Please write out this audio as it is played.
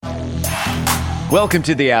Welcome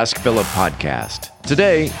to the Ask Philip podcast.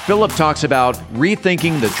 Today, Philip talks about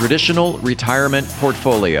rethinking the traditional retirement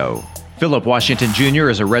portfolio. Philip Washington Jr.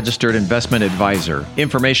 is a registered investment advisor.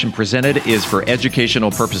 Information presented is for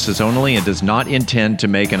educational purposes only and does not intend to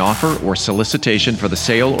make an offer or solicitation for the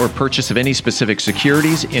sale or purchase of any specific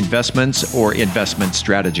securities, investments, or investment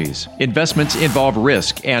strategies. Investments involve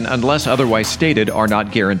risk and, unless otherwise stated, are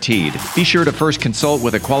not guaranteed. Be sure to first consult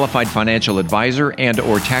with a qualified financial advisor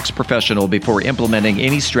and/or tax professional before implementing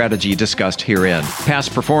any strategy discussed herein.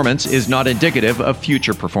 Past performance is not indicative of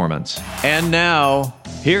future performance. And now,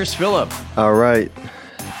 here's Philip. All right.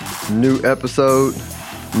 New episode,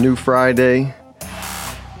 new Friday,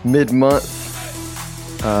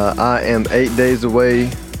 mid-month. I am 8 days away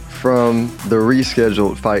from the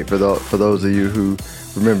rescheduled fight for those of you who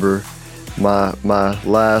remember my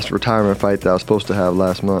last retirement fight that I was supposed to have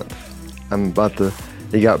last month.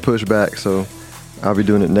 It got pushed back, so I'll be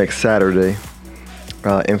doing it next Saturday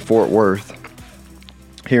in Fort Worth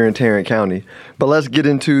here in Tarrant County. But let's get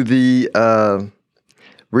into the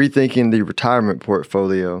rethinking the retirement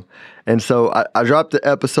portfolio. And so I dropped the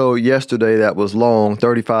episode yesterday that was long,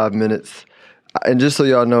 35 minutes. And just so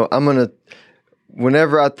y'all know,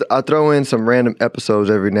 whenever I throw in some random episodes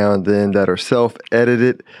every now and then that are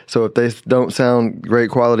self-edited. So if they don't sound great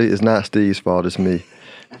quality, it's not Steve's fault, it's me,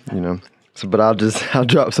 So, but I'll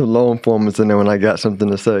drop some long formats in there when I got something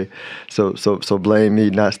to say. So blame me,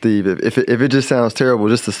 not Steve. If it just sounds terrible,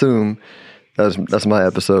 just assume that's my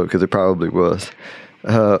episode, because it probably was.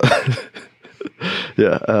 But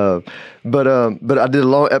I did a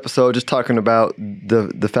long episode just talking about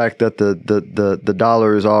the fact that the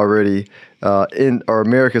dollar is already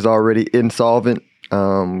America's already insolvent.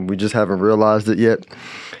 We just haven't realized it yet.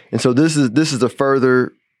 And so this is a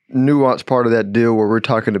further nuanced part of that deal where we're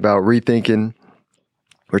talking about rethinking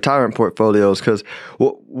retirement portfolios, because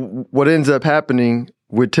what ends up happening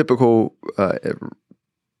with typical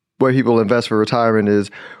way people invest for retirement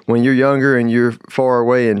is when you're younger and you're far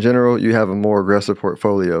away in general, you have a more aggressive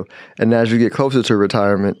portfolio. And as you get closer to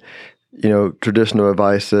retirement, traditional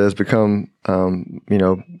advice says become,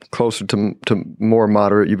 closer to more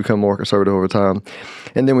moderate, you become more conservative over time.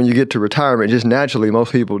 And then when you get to retirement, just naturally,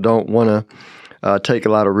 most people don't want to take a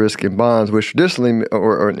lot of risk in bonds, which traditionally,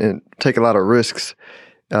 or take a lot of risks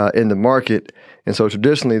in the market. And so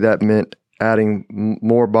traditionally that meant adding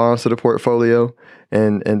more bonds to the portfolio.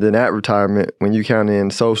 And then at retirement, when you count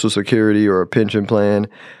in Social Security or a pension plan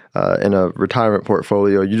in a retirement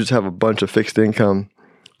portfolio, you just have a bunch of fixed income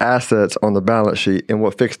assets on the balance sheet. And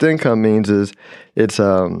what fixed income means is it's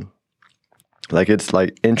like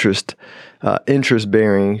interest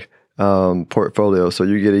bearing portfolio. So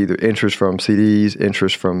you get either interest from CDs,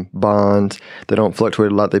 interest from bonds. They don't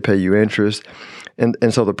fluctuate a lot. They pay you interest.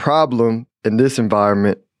 And so the problem in this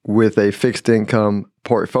environment with a fixed income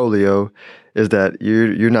portfolio is that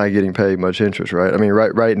you're not getting paid much interest, right? I mean,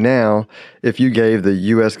 right now, if you gave the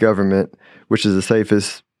U.S. government, which is the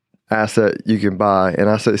safest asset you can buy, and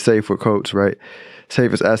I say safe with quotes, right?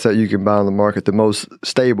 Safest asset you can buy on the market, the most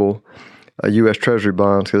stable U.S. Treasury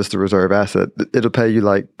bonds, because it's the reserve asset. It'll pay you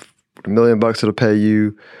like $1 million. It'll pay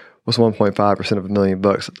you, what's 1.5% of $1 million?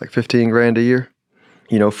 Like $15,000 a year,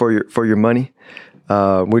 for your money,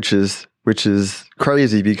 which is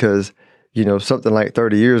crazy because, something like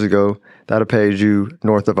 30 years ago, that have paid you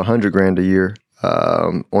north of $100,000 a year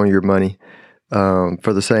on your money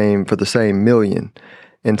for the same million.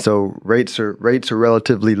 And so rates are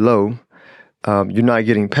relatively low. You're not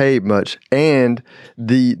getting paid much, and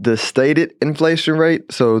the stated inflation rate,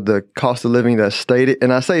 so the cost of living that's stated,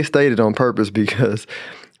 and I say stated on purpose because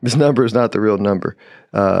this number is not the real number.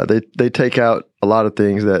 They take out a lot of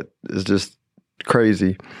things that is just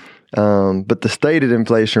crazy. But the stated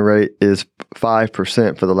inflation rate is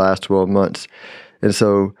 5% for the last 12 months. And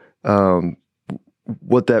so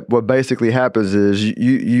what basically happens is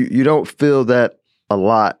you don't feel that a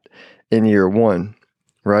lot in year one,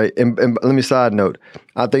 right? And let me side note,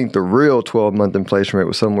 I think the real 12-month inflation rate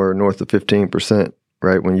was somewhere north of 15%,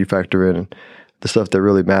 right? When you factor in the stuff that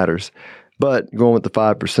really matters. But going with the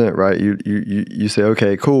 5%, right? You say,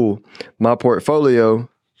 okay, cool. My portfolio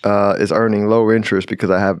is earning low interest because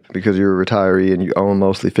you're a retiree and you own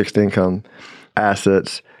mostly fixed income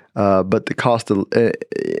assets. But the cost of,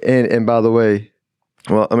 and by the way,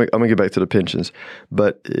 well, I'm gonna get back to the pensions.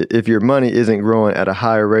 But if your money isn't growing at a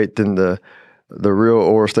higher rate than the real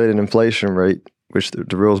or stated inflation rate, which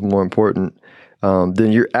the real is more important,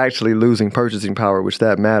 then you're actually losing purchasing power, which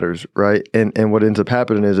that matters, right? And what ends up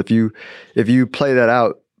happening is if you play that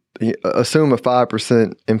out, assume a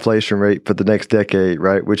 5% inflation rate for the next decade,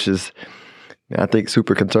 right? Which is, I think,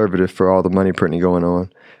 super conservative for all the money printing going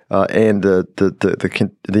on. and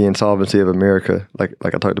the insolvency of America, like I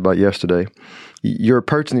talked about yesterday, your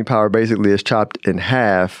purchasing power basically is chopped in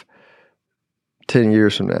half 10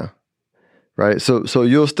 years from now, right? So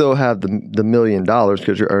you'll still have the $1 million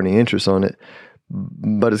because you're earning interest on it,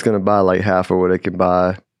 but it's going to buy like half of what it can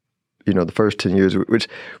buy, the first 10 years,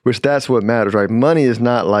 which that's what matters, right? Money is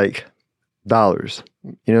not like dollars.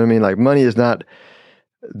 You know what I mean? Like money is not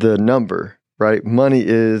the number, right? Money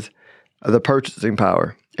is the purchasing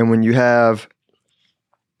power. And when you have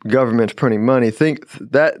governments printing money, think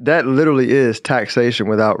that literally is taxation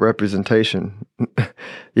without representation,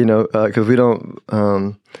 because we don't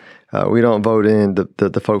vote in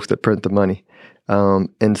the folks that print the money.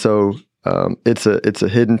 And so it's a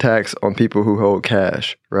hidden tax on people who hold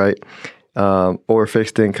cash, right? Or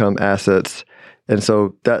fixed income assets. And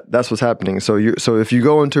so that's what's happening. So if you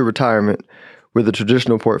go into retirement with a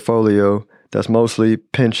traditional portfolio that's mostly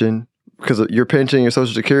pension, because your pension, your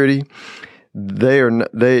Social Security,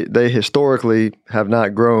 they historically have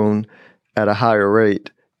not grown at a higher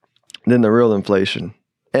rate than the real inflation.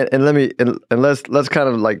 And let's kind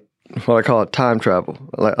of like what I call time travel.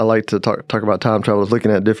 I like to talk about time travel,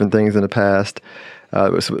 looking at different things in the past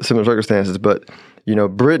with similar circumstances. But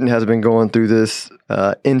Britain has been going through this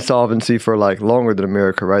insolvency for like longer than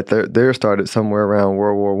America, right? They started somewhere around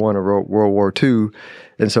World War I or World War II,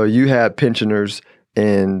 and so you had pensioners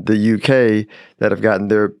in the UK that have gotten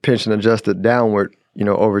their pension adjusted downward,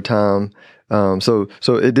 over time. So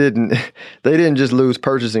they didn't just lose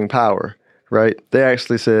purchasing power, right? They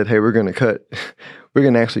actually said, hey, we're going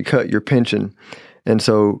to actually cut your pension. And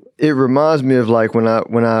so it reminds me of like when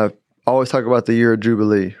I always talk about the year of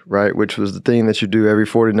Jubilee, right? Which was the thing that you do every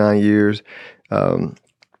 49 years.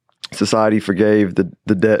 Society forgave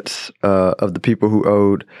the debts of the people who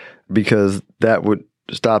owed, because that would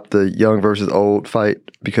stop the young versus old fight,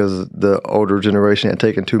 because the older generation had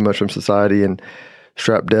taken too much from society and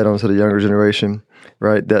strapped debt onto the younger generation,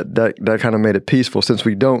 right? That kind of made it peaceful. Since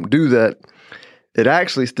we don't do that, it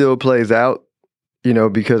actually still plays out,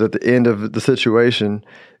 because at the end of the situation,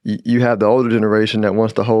 you have the older generation that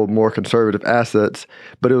wants to hold more conservative assets,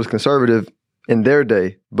 but it was conservative in their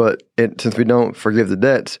day. But since we don't forgive the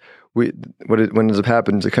debts, what ends up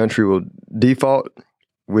happening is the country will default,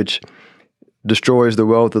 which destroys the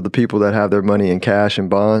wealth of the people that have their money in cash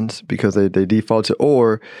and bonds because they default it,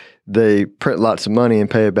 or they print lots of money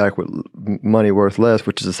and pay it back with money worth less,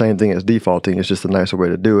 which is the same thing as defaulting. It's just a nicer way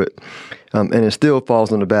to do it. And it still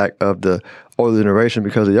falls on the back of the older generation,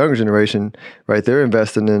 because the younger generation, right, they're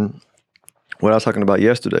investing in what I was talking about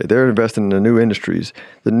yesterday. They're investing in the new industries,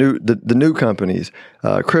 the new companies,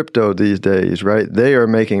 crypto these days, right? They are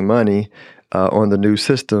making money on the new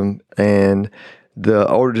system, and the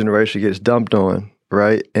older generation gets dumped on,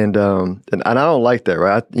 right? And I don't like that,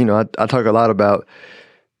 right? I talk a lot about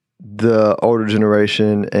the older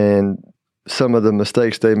generation and some of the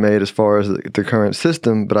mistakes they made as far as the current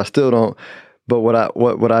system, but I still don't. But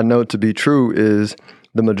what I know to be true is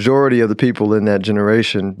the majority of the people in that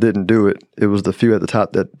generation didn't do it. It was the few at the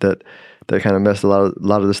top that kind of messed a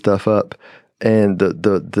lot of this stuff up, and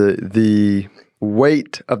the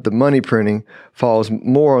weight of the money printing falls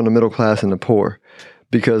more on the middle class and the poor,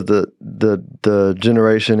 because the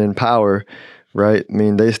generation in power, right? I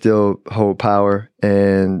mean, they still hold power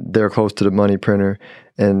and they're close to the money printer,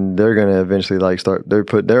 and they're going to eventually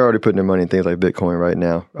they're already putting their money in things like Bitcoin right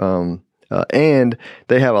now. And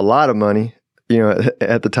they have a lot of money,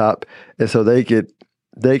 at the top. And so they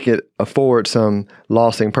could afford some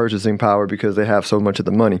losing purchasing power because they have so much of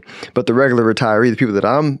the money. But the regular retiree, the people that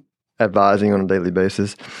I'm advising on a daily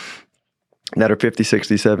basis that are 50,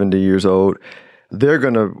 60, 70 years old, they're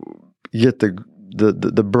going to get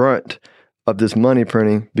the brunt of this money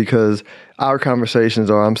printing, because our conversations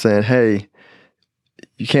are, I'm saying, hey,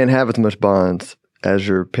 you can't have as much bonds as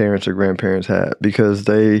your parents or grandparents had, because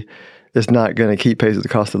it's not going to keep pace with the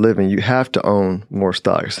cost of living. You have to own more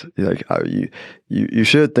stocks. Like you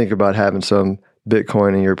should think about having some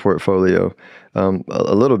Bitcoin in your portfolio,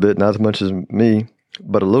 a little bit, not as much as me,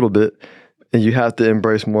 but a little bit. And you have to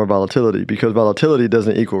embrace more volatility, because volatility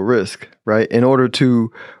doesn't equal risk, right? In order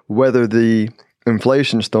to weather the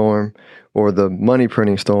inflation storm or the money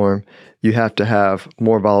printing storm, you have to have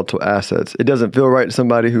more volatile assets. It doesn't feel right to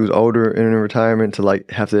somebody who's older and in retirement to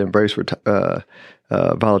have to embrace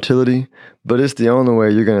volatility, but it's the only way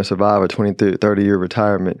you're going to survive a 20, 30-year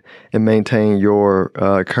retirement and maintain your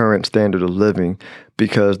current standard of living,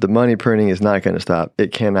 because the money printing is not going to stop.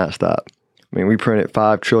 It cannot stop. I mean, we printed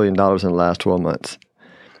 $5 trillion in the last 12 months,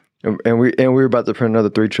 and we're about to print another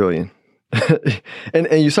 $3 trillion.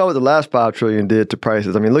 and you saw what the last $5 trillion did to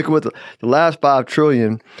prices. I mean, look at what the last $5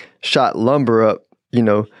 trillion shot lumber up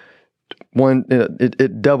it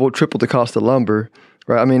doubled, tripled the cost of lumber,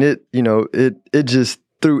 right? I mean, it just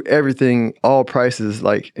threw everything, all prices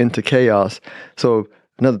like into chaos. So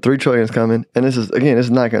another $3 trillion is coming, and this is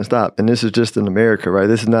not going to stop. And this is just in America, right?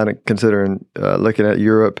 This is not considering looking at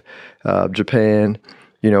Europe, Japan,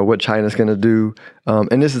 what China's going to do,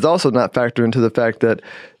 and this is also not factored into the fact that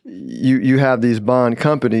you have these bond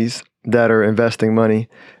companies that are investing money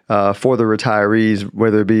for the retirees,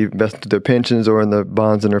 whether it be invested to their pensions or in the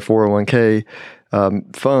bonds in their 401k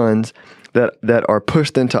funds that are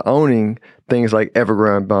pushed into owning things like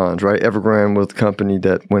Evergrande bonds, right? Evergrande was the company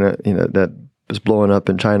that that was blowing up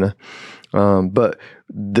in China. But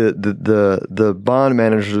the bond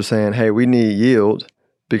managers are saying, hey, we need yield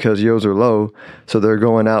because yields are low. So they're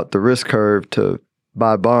going out the risk curve to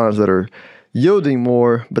buy bonds that are yielding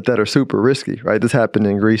more, but that are super risky, right? This happened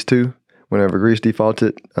in Greece too, whenever Greece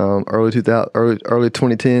defaulted early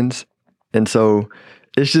 2010s. And so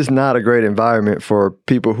it's just not a great environment for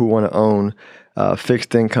people who want to own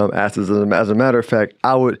fixed income assets. As a matter of fact,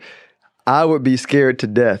 I would be scared to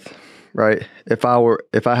death, right? If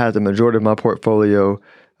I had the majority of my portfolio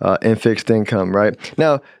in fixed income, right?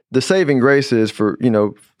 Now, the saving grace is for,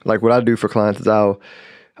 like what I do for clients is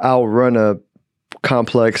I'll run a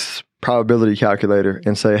complex probability calculator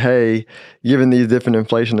and say, hey, given these different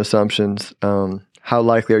inflation assumptions, how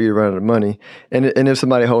likely are you to run out of money? And if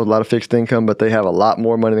somebody holds a lot of fixed income, but they have a lot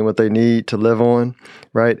more money than what they need to live on,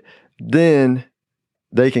 right? Then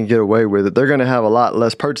they can get away with it. They're going to have a lot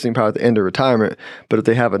less purchasing power at the end of retirement, but if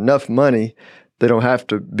they have enough money, they don't have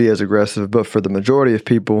to be as aggressive. But for the majority of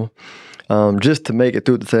people, just to make it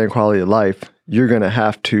through the same quality of life, you're going to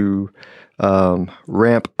have to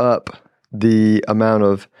ramp up the amount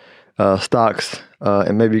of stocks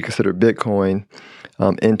and maybe consider Bitcoin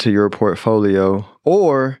into your portfolio,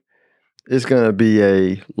 or it's going to be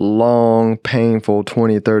a long, painful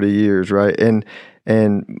 20, 30 years, right? And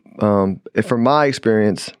from my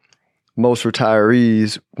experience, most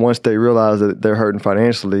retirees, once they realize that they're hurting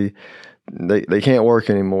financially, they can't work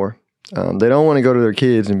anymore. They don't want to go to their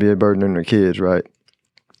kids and be a burden on their kids, right?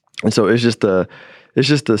 And so it's just the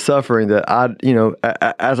suffering that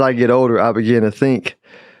as I get older, I begin to think,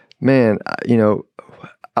 man,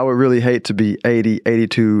 I would really hate to be 80,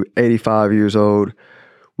 82, 85 years old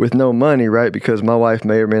with no money, right? Because my wife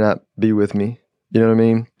may or may not be with me. You know what I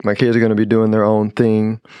mean? My kids are going to be doing their own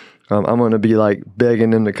thing. I'm going to be like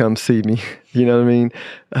begging them to come see me. You know what I mean?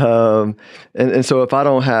 And so if I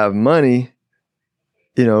don't have money,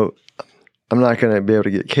 I'm not going to be able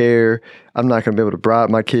to get care. I'm not going to be able to bribe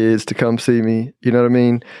my kids to come see me. You know what I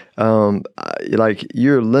mean? Like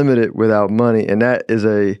you're limited without money. And that is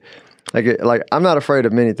like I'm not afraid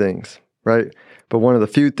of many things, right? But one of the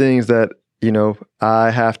few things that, I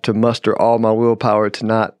have to muster all my willpower to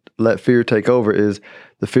not let fear take over is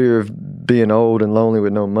the fear of being old and lonely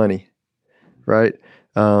with no money, right?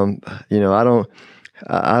 I don't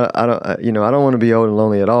want to be old and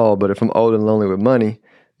lonely at all. But if I'm old and lonely with money,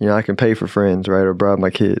 I can pay for friends, right, or bribe my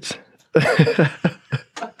kids,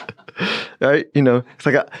 right? It's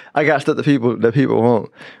like I got stuff that people want,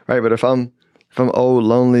 right? But if I'm old,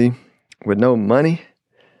 lonely, with no money,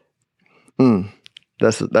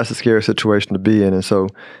 that's a scary situation to be in. And so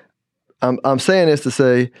I'm saying this to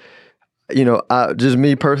say, just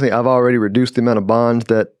me personally, I've already reduced the amount of bonds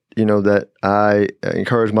that I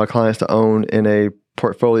encourage my clients to own in a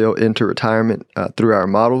portfolio into retirement through our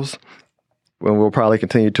models. And we'll probably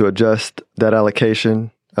continue to adjust that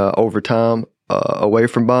allocation over time away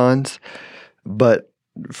from bonds. But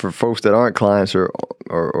for folks that aren't clients or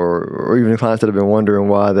even clients that have been wondering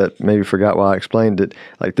why, that maybe forgot why I explained it,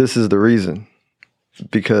 like this is the reason.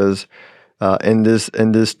 Because in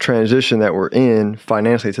this transition that we're in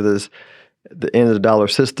financially to the end of the dollar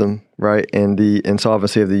system, right, and the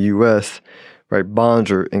insolvency of the U.S., right, bonds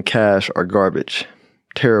and cash are garbage,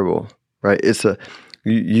 terrible, right? It's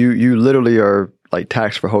you literally are like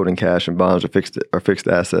taxed for holding cash, and bonds are fixed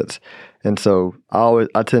assets. And so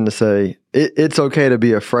I tend to say it's okay to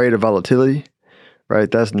be afraid of volatility, right?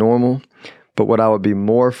 That's normal. But what I would be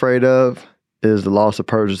more afraid of is the loss of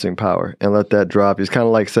purchasing power, and let that drop. It's kind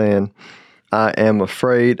of like saying, I am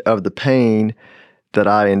afraid of the pain that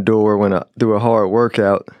I endure when I do a hard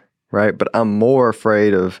workout, right? But I'm more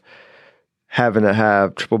afraid of having to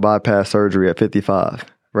have triple bypass surgery at 55,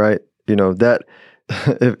 right? That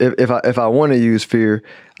if I want to use fear,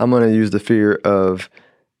 I'm going to use the fear of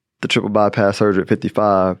the triple bypass surgery at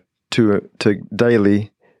 55 to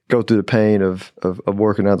daily go through the pain of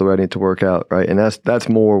working out the way I need to work out, right? And that's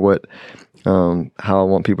more what how I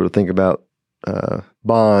want people to think about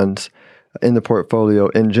bonds in the portfolio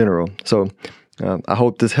in general. So I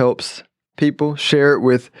hope this helps people. Share it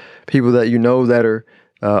with people that you know that are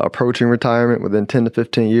approaching retirement within 10 to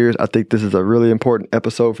 15 years. I think this is a really important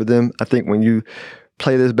episode for them. I think when you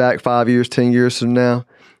play this back 5 years, 10 years from now,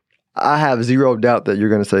 I have zero doubt that you're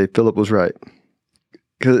going to say Philip was right.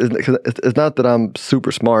 Because it's not that I'm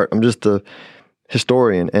super smart. I'm just a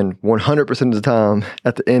historian. And 100% of the time,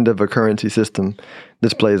 at the end of a currency system,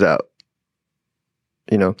 this plays out.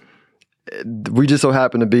 You know, we just so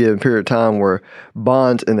happen to be in a period of time where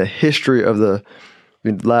bonds in the history of the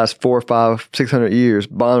last 400, 500, 600 years,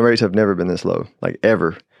 bond rates have never been this low, like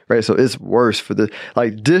ever. Right, so it's worse for this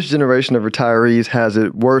generation of retirees has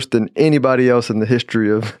it worse than anybody else in the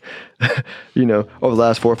history of, over the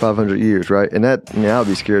last 400 or 500 years, right? And I'll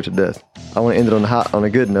be scared to death. I want to end it on a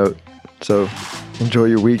good note. So enjoy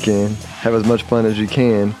your weekend, have as much fun as you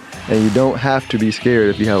can, and you don't have to be scared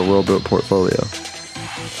if you have a well-built portfolio.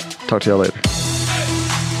 Talk to y'all later.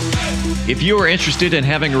 If you are interested in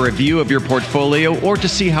having a review of your portfolio or to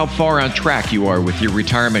see how far on track you are with your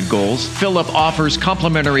retirement goals, Philip offers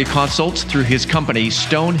complimentary consults through his company,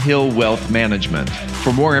 Stonehill Wealth Management.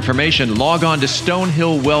 For more information, log on to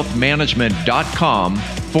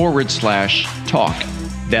stonehillwealthmanagement.com/talk.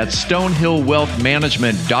 That's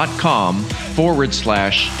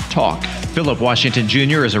stonehillwealthmanagement.com/talk. Philip Washington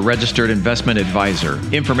Jr. is a registered investment advisor.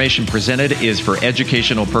 Information presented is for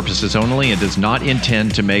educational purposes only and does not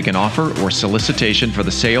intend to make an offer or solicitation for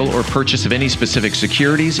the sale or purchase of any specific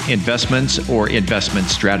securities, investments, or investment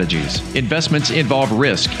strategies. Investments involve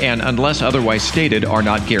risk and, unless otherwise stated, are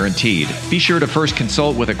not guaranteed. Be sure to first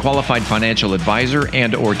consult with a qualified financial advisor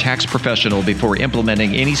and/or tax professional before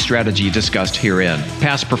implementing any strategy discussed herein.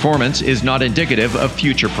 Past performance is not indicative of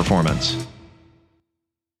future performance.